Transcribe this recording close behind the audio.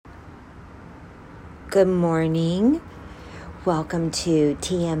Good morning. Welcome to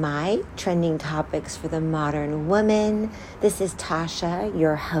TMI, Trending Topics for the Modern Woman. This is Tasha,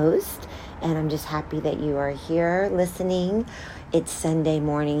 your host, and I'm just happy that you are here listening. It's Sunday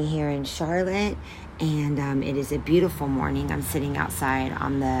morning here in Charlotte, and it is a beautiful morning. I'm sitting outside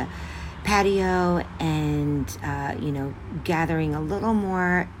on the patio and, gathering a little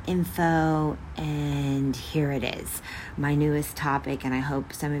more info, and here it is. My newest topic, and I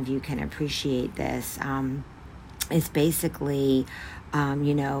hope some of you can appreciate this, is basically,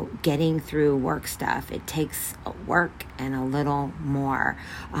 getting through work stuff. It takes work and a little more.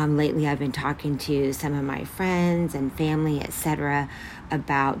 Lately, I've been talking to some of my friends and family, etc.,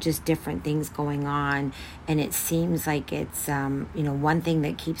 about just different things going on. And it seems like it's, one thing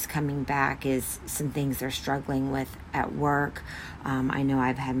that keeps coming back is some things they're struggling with at work. I know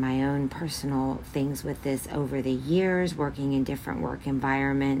I've had my own personal things with this over the years, working in different work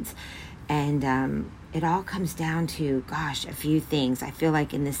environments. And it all comes down to, a few things. I feel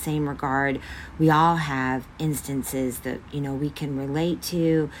like in the same regard, we all have instances that, we can relate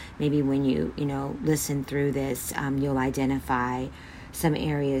to. Maybe when you listen through this, you'll identify some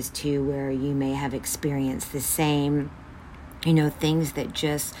areas too where you may have experienced the same, things that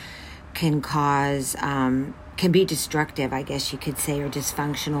just can cause, can be destructive, I guess you could say, or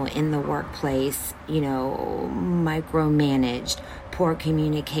dysfunctional in the workplace, micromanaged, poor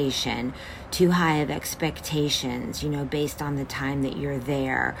communication, too high of expectations, based on the time that you're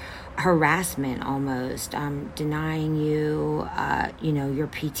there, harassment almost, denying you, your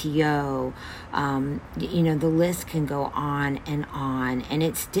PTO, the list can go on, and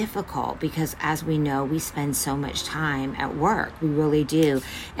it's difficult because, as we know, we spend so much time at work, we really do,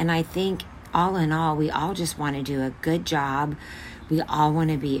 and I think all in all, we all just want to do a good job. We all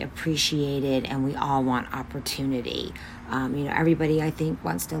want to be appreciated, and we all want opportunity. Everybody, I think,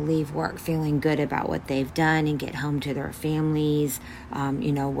 wants to leave work feeling good about what they've done and get home to their families,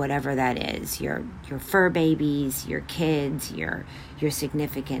 whatever that is, your fur babies, your kids, your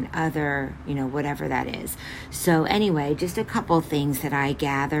significant other, whatever that is. So anyway, just a couple things that I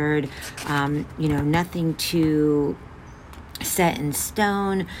gathered, nothing too set in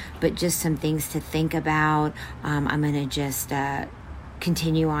stone, but just some things to think about. I'm going to just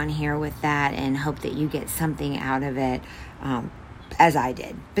continue on here with that and hope that you get something out of it, as I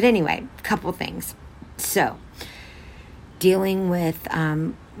did. But anyway, a couple things. So dealing with,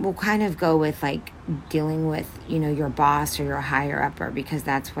 we'll kind of go with dealing with, your boss or your higher upper, because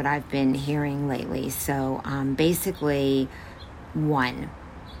that's what I've been hearing lately. So basically, 1,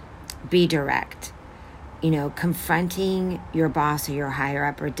 be direct. Confronting your boss or your higher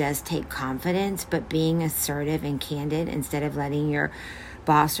upper does take confidence, but being assertive and candid instead of letting your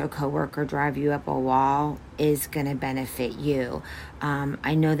boss or coworker drive you up a wall is going to benefit you.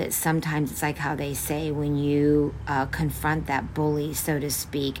 I know that sometimes it's like how they say when you confront that bully, so to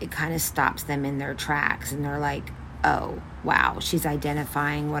speak, it kind of stops them in their tracks, and they're like, oh, wow, she's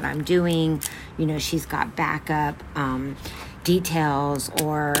identifying what I'm doing. She's got backup details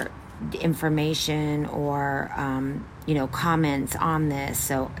or information or, comments on this.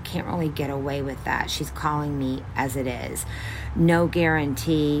 So I can't really get away with that. She's calling me as it is. No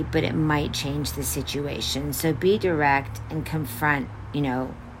guarantee, but it might change the situation. So be direct and confront,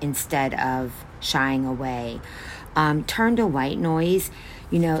 instead of shying away. Turn to white noise.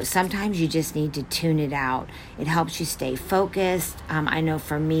 Sometimes you just need to tune it out. It helps you stay focused. I know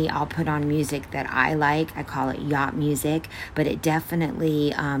for me, I'll put on music that I like. I call it yacht music, but it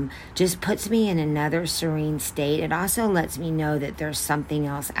definitely just puts me in another serene state. It also lets me know that there's something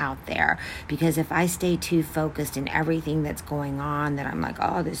else out there, because if I stay too focused in everything that's going on, that I'm like,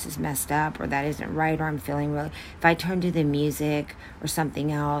 oh, this is messed up, or that isn't right, or I'm feeling really, if I turn to the music or something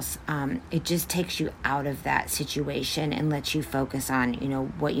else, it just takes you out of that situation and lets you focus on,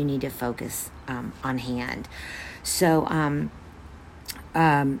 what you need to focus on hand. So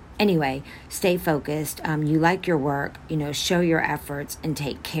anyway, stay focused. You like your work, show your efforts and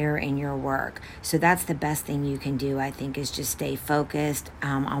take care in your work. So that's the best thing you can do, I think, is just stay focused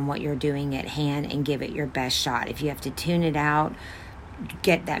on what you're doing at hand and give it your best shot. If you have to tune it out,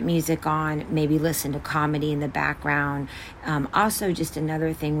 get that music on, maybe listen to comedy in the background. Also, just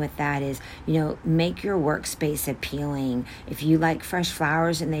another thing with that is, make your workspace appealing. If you like fresh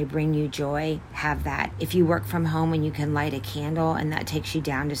flowers and they bring you joy, have that. If you work from home and you can light a candle and that takes you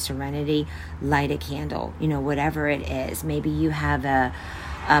down to serenity, light a candle, whatever it is. Maybe you have a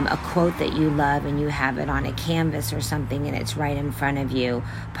quote that you love and you have it on a canvas or something and it's right in front of you.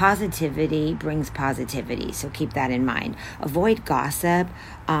 Positivity brings positivity, so keep that in mind. Avoid gossip.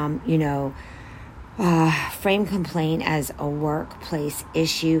 Frame complaint as a workplace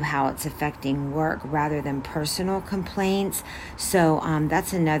issue, how it's affecting work rather than personal complaints. So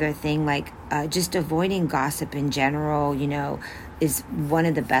that's another thing, like just avoiding gossip in general, is one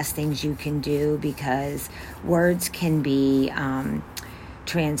of the best things you can do, because words can be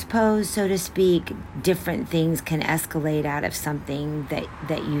transposed, so to speak. Different things can escalate out of something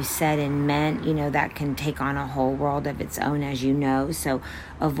that you said and meant, that can take on a whole world of its own, as you know. So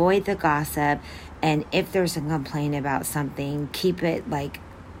avoid the gossip. And if there's a complaint about something, keep it like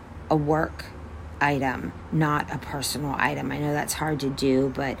a work item, not a personal item. I know that's hard to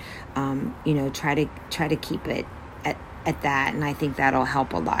do, but try to keep it at that, and I think that'll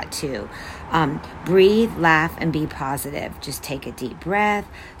help a lot too. Breathe, laugh, and be positive. Just take a deep breath.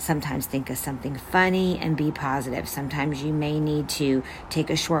 Sometimes think of something funny and be positive. Sometimes you may need to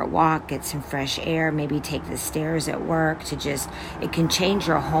take a short walk, get some fresh air, maybe take the stairs at work it can change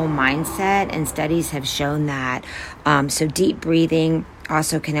your whole mindset, and studies have shown that. So deep breathing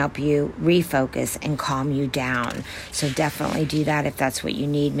also can help you refocus and calm you down. So definitely do that if that's what you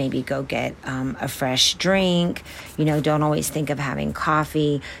need. Maybe go get a fresh drink. Don't always think of having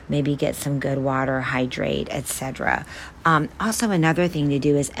coffee. Maybe get some good water, hydrate, etc. Also, another thing to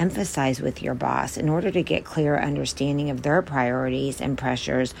do is emphasize with your boss. In order to get clear understanding of their priorities and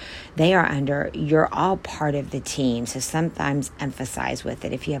pressures they are under, you're all part of the team. So sometimes emphasize with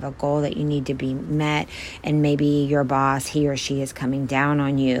it. If you have a goal that you need to be met and maybe your boss, he or she is coming down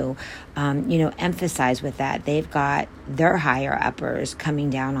on you, emphasize with that. They've got their higher uppers coming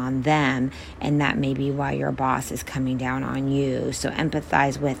down on them, and that may be why your boss is coming down on you. So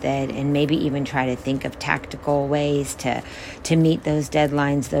empathize with it, and maybe even try to think of tactical ways to meet those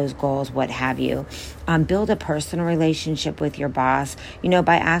deadlines, those goals, what have you. Build a personal relationship with your boss,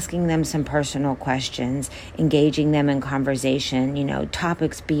 by asking them some personal questions, engaging them in conversation,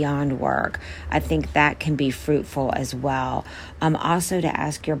 topics beyond work. I think that can be fruitful as well. Also to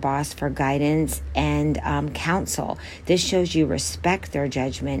ask your boss for guidance and counsel. This shows you respect their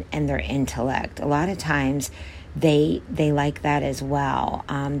judgment and their intellect. A lot of times they like that as well.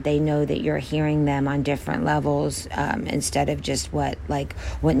 They know that you're hearing them on different levels, instead of just what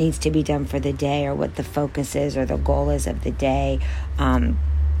needs to be done for the day, or what the focus is or the goal is of the day.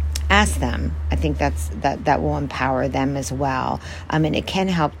 Ask them. I think that will empower them as well. And it can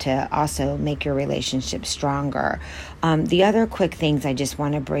help to also make your relationship stronger. The other quick things I just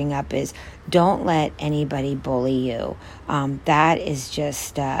want to bring up is don't let anybody bully you. That is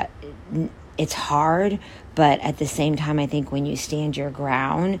just, it's hard, but at the same time, I think when you stand your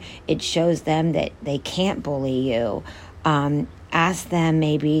ground, it shows them that they can't bully you. Ask them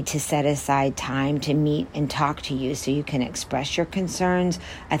maybe to set aside time to meet and talk to you so you can express your concerns.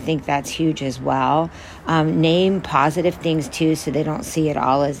 I think that's huge as well. Name positive things too, so they don't see it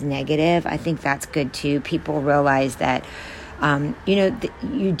all as negative. I think that's good too. People realize that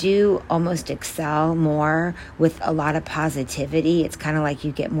you do almost excel more with a lot of positivity. It's kind of like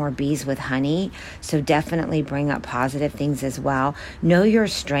you get more bees with honey. So definitely bring up positive things as well. Know your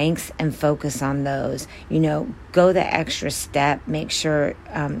strengths and focus on those. Go the extra step. Make sure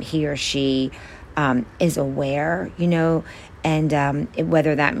he or she is aware, and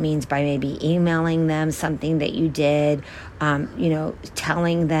whether that means by maybe emailing them something that you did,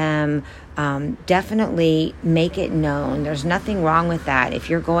 telling them, definitely make it known. There's nothing wrong with that. If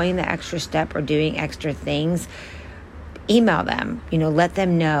you're going the extra step or doing extra things, email them, let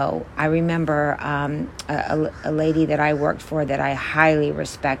them know. I remember a lady that I worked for that I highly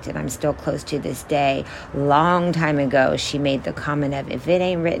respected, I'm still close to this day. Long time ago, she made the comment of, if it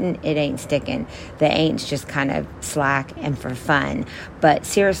ain't written, it ain't sticking. The ain't's just kind of slack and for fun. But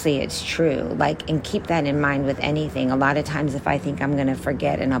seriously, it's true. And keep that in mind with anything. A lot of times if I think I'm going to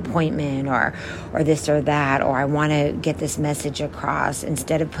forget an appointment or this or that, or I want to get this message across,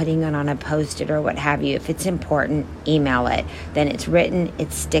 instead of putting it on a Post-it or what have you, if it's important, email it. Then it's written,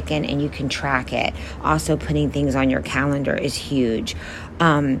 it's sticking, and you can track it. Also, putting things on your calendar is huge.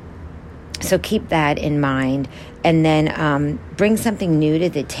 So keep that in mind. And then bring something new to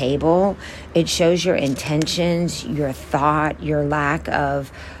the table. It shows your intentions, your thought, your lack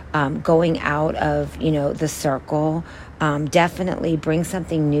of going out of, the circle. Definitely bring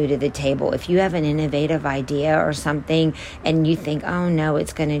something new to the table. If you have an innovative idea or something and you think, oh no,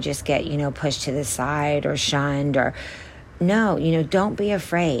 it's going to just get, pushed to the side or shunned, or no, don't be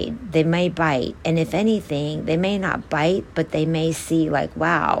afraid. They may bite. And if anything, they may not bite, but they may see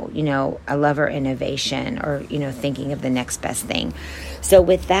wow, I love her innovation, or, thinking of the next best thing. So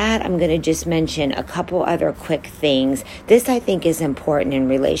with that, I'm going to just mention a couple other quick things. This, I think, is important in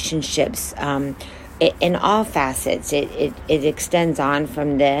relationships, in all facets. It extends on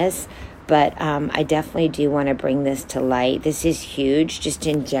from this. But I definitely do want to bring this to light. This is huge, just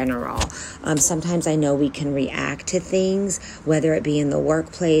in general. Sometimes I know we can react to things, whether it be in the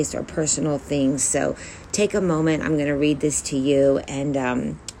workplace or personal things. So take a moment. I'm going to read this to you, and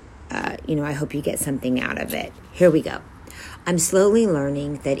I hope you get something out of it. Here we go. I'm slowly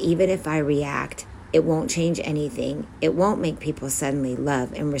learning that even if I react, it won't change anything. It won't make people suddenly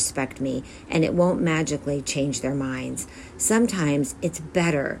love and respect me, and it won't magically change their minds. Sometimes it's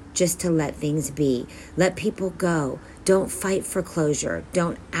better just to let things be. Let people go. Don't fight for closure.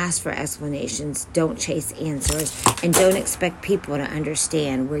 Don't ask for explanations. Don't chase answers. And don't expect people to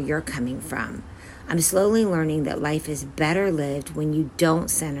understand where you're coming from. I'm slowly learning that life is better lived when you don't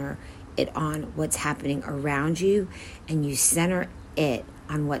center it on what's happening around you, and you center it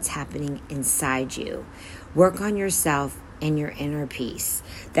on what's happening inside you. Work on yourself and your inner peace.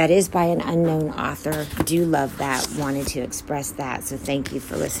 That is by an unknown author. Do love that. Wanted to express that. So thank you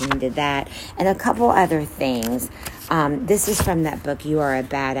for listening to that. And a couple other things. This is from that book, You Are a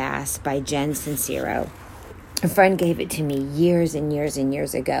Badass by Jen Sincero. A friend gave it to me years and years and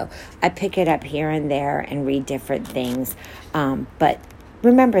years ago. I pick it up here and there and read different things. But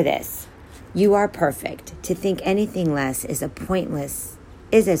remember this. You are perfect. To think anything less is as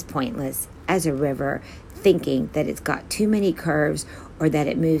pointless as a river thinking that it's got too many curves, or that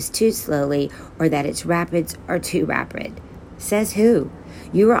it moves too slowly, or that its rapids are too rapid. Says who?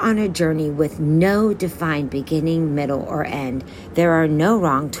 You are on a journey with no defined beginning, middle, or end. There are no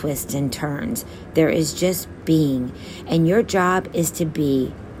wrong twists and turns. There is just being. And your job is to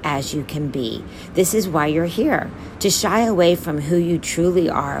be as you can be. This is why you're here. To shy away from who you truly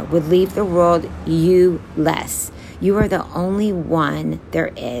are would leave the world you less. You are the only one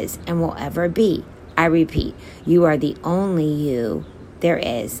there is and will ever be. I repeat, you are the only you there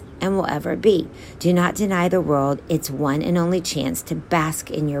is and will ever be. Do not deny the world its one and only chance to bask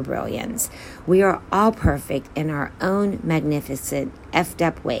in your brilliance. We are all perfect in our own magnificent, effed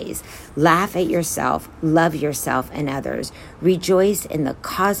up ways. Laugh at yourself, love yourself and others. Rejoice in the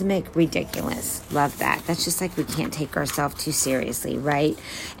cosmic ridiculous. Love that. That's just like we can't take ourselves too seriously, right?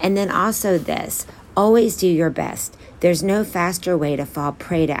 And then also this, always do your best. There's no faster way to fall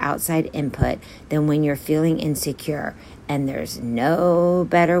prey to outside input than when you're feeling insecure. And there's no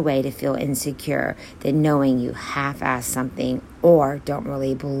better way to feel insecure than knowing you half-ass something or don't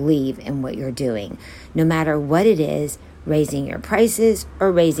really believe in what you're doing. No matter what it is, raising your prices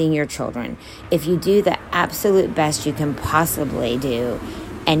or raising your children. If you do the absolute best you can possibly do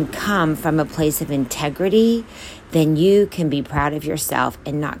and come from a place of integrity, then you can be proud of yourself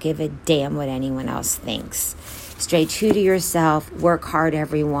and not give a damn what anyone else thinks. Stay true to yourself, work hard,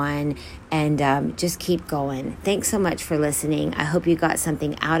 everyone, and just keep going. Thanks so much for listening. I hope you got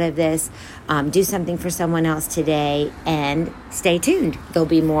something out of this. Do something for someone else today, and stay tuned. There'll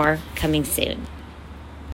be more coming soon.